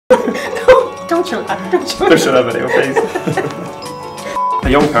No, don't show that. Don't show Don't show that video, please. A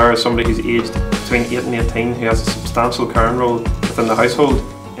young carer is somebody who's aged between 8 and 18 who has a substantial caring role within the household.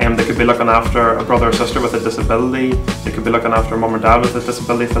 They could be looking after a brother or sister with a disability, they could be looking after mum or dad with a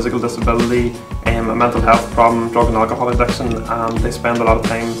disability, physical disability, a mental health problem, drug and alcohol addiction, and they spend a lot of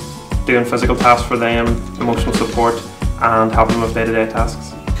time doing physical tasks for them, emotional support, and helping them with day-to-day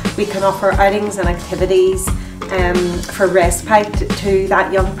tasks. We can offer outings and activities for respite to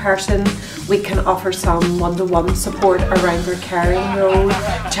that young person. We can offer some one-to-one support around their caring role,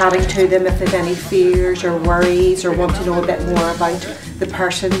 chatting to them if they have any fears or worries or want to know a bit more about the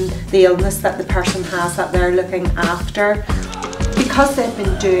person, the illness that the person has that they're looking after. Because they've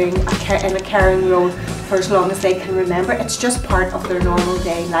been doing in a caring role for as long as they can remember, it's just part of their normal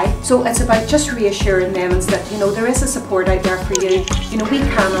day life. So it's about just reassuring them that, you know, there is a support out there for you. You know, we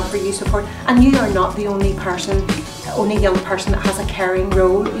can offer you support, and you are not the only young person that has a caring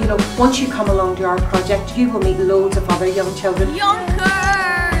role. You know, once you come along to our project, you will meet loads of other young children.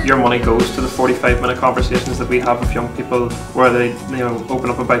 Your money goes to the 45-minute conversations that we have with young people, where they, you know, open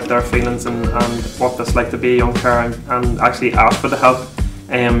up about their feelings and what it's like to be a young carer and actually ask for the help.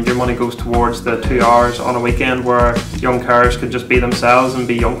 Your money goes towards the 2 hours on a weekend where young carers can just be themselves and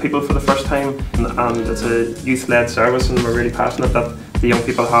be young people for the first time. And it's a youth-led service, and we're really passionate that the young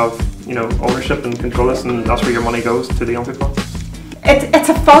people have, you know, ownership and control this, and that's where your money goes, to the young people. It's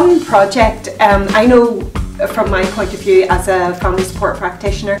a fun project. I know from my point of view as a family support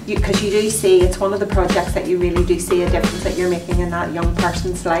practitioner, because you do see, it's one of the projects that you really do see a difference that you're making in that young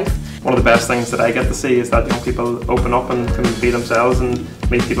person's life. One of the best things that I get to see is that young people open up and can be themselves and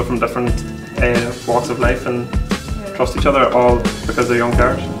meet people from different walks of life and trust each other, all because they're young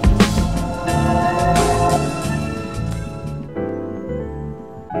carers.